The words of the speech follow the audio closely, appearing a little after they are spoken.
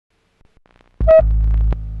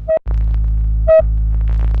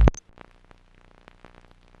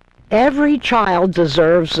Every child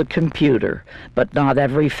deserves a computer, but not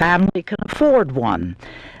every family can afford one.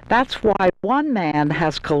 That's why one man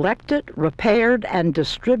has collected, repaired, and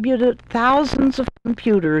distributed thousands of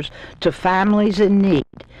computers to families in need.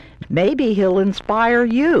 Maybe he'll inspire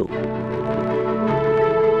you.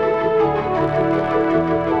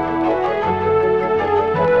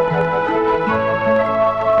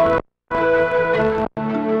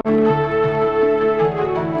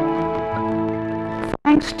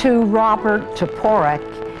 Thanks to Robert Toporek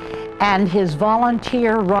and his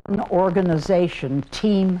volunteer-run organization,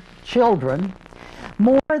 Team Children,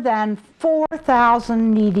 more than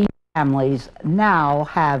 4,000 needy families now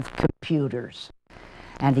have computers.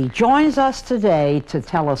 And he joins us today to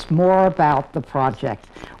tell us more about the project.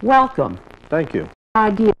 Welcome. Thank you.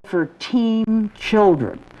 Idea for Team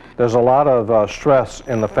Children. There's a lot of stress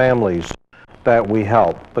in the families that we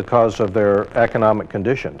help because of their economic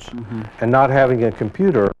conditions. And not having a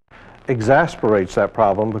computer exasperates that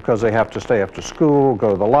problem because they have to stay after school,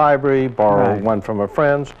 go to the library, borrow one from their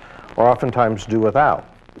friends, or oftentimes do without.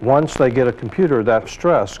 Once they get a computer, that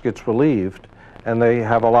stress gets relieved and they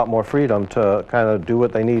have a lot more freedom to kind of do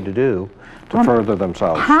what they need to do to further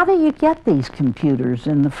themselves. How do you get these computers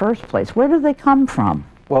in the first place? Where do they come from?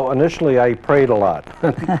 Well, initially I prayed a lot,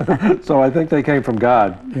 so I think they came from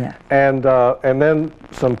God. Yeah. And then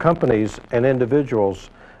some companies and individuals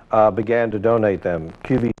began to donate them.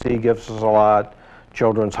 QVC gives us a lot,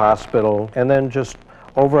 Children's Hospital, and then just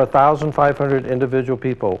over 1,500 individual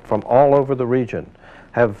people from all over the region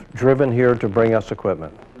have driven here to bring us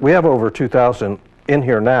equipment. We have over 2,000 in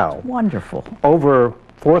here now. Wonderful. Over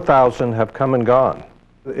 4,000 have come and gone.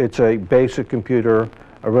 It's a basic computer,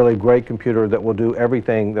 a really great computer that will do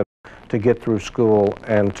everything to get through school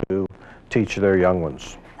and to teach their young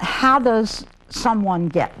ones. How does someone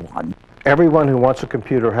get one? Everyone who wants a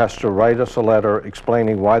computer has to write us a letter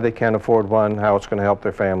explaining why they can't afford one, how it's going to help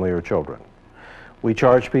their family or children. We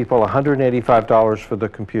charge people $185 for the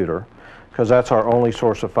computer because that's our only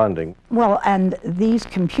source of funding. Well, and these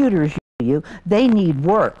computers, they need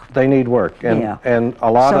work. They need work, and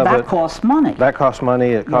a lot of it... So that costs money. That costs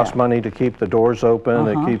money. It costs money to keep the doors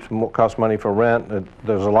open. It costs money for rent.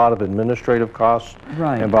 There's a lot of administrative costs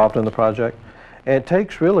involved in the project. And it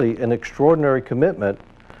takes really an extraordinary commitment.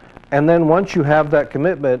 And then once you have that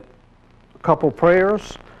commitment, a couple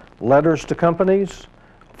prayers, letters to companies,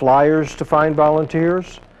 flyers to find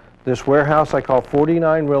volunteers. This warehouse, I called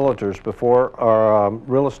 49 realtors before our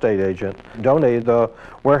real estate agent donated the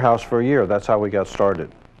warehouse for a year. That's how we got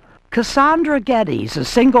started. Cassandra Geddes, a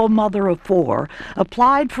single mother of 4,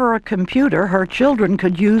 applied for a computer her children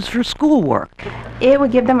could use for schoolwork. It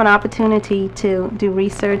would give them an opportunity to do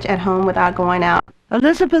research at home without going out.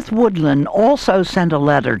 Elizabeth Woodland also sent a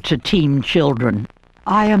letter to Team Children.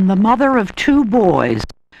 I am the mother of 2 boys.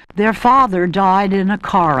 Their father died in a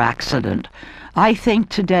car accident. I think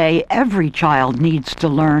today every child needs to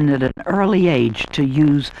learn at an early age to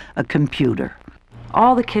use a computer.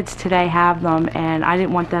 All the kids today have them, and I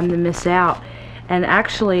didn't want them to miss out. And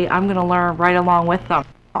actually, I'm going to learn right along with them.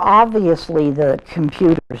 Obviously, the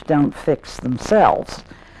computers don't fix themselves.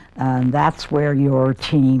 And that's where your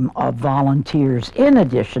team of volunteers, in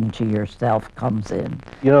addition to yourself, comes in.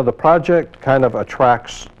 You know, the project kind of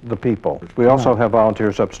attracts the people. We also have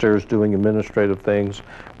volunteers upstairs doing administrative things,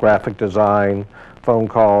 graphic design, phone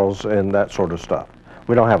calls, and that sort of stuff.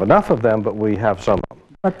 We don't have enough of them, but we have some of them.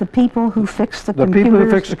 But the people who fix the computers... The people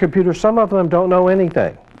who fix the computers, some of them don't know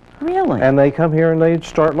anything. Really? And they come here and they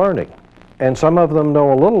start learning. And some of them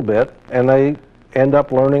know a little bit, and they end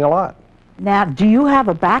up learning a lot. Now, do you have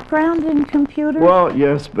a background in computers? Well,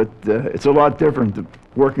 yes, but it's a lot different than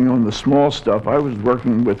working on the small stuff. I was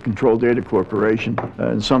working with Control Data Corporation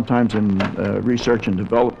and sometimes in research and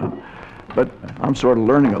development. But I'm sort of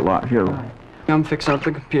learning a lot here. I'm fixing up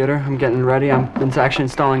the computer. I'm getting ready. I'm actually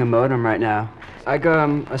installing a modem right now.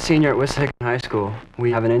 I'm a senior at Wissahickon High School.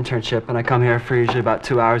 We have an internship, and I come here for usually about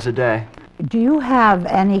 2 hours a day. Do you have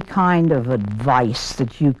any kind of advice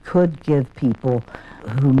that you could give people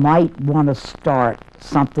who might want to start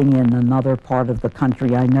something in another part of the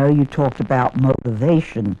country? I know you talked about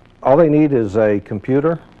motivation. All they need is a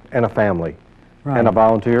computer and a family and a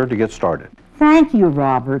volunteer to get started. Thank you,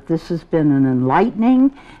 Robert. This has been an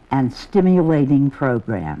enlightening and stimulating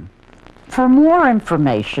program. For more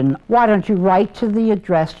information, why don't you write to the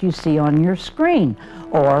address you see on your screen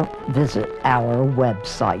or visit our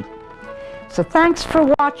website. So thanks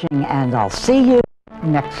for watching, and I'll see you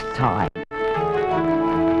next time.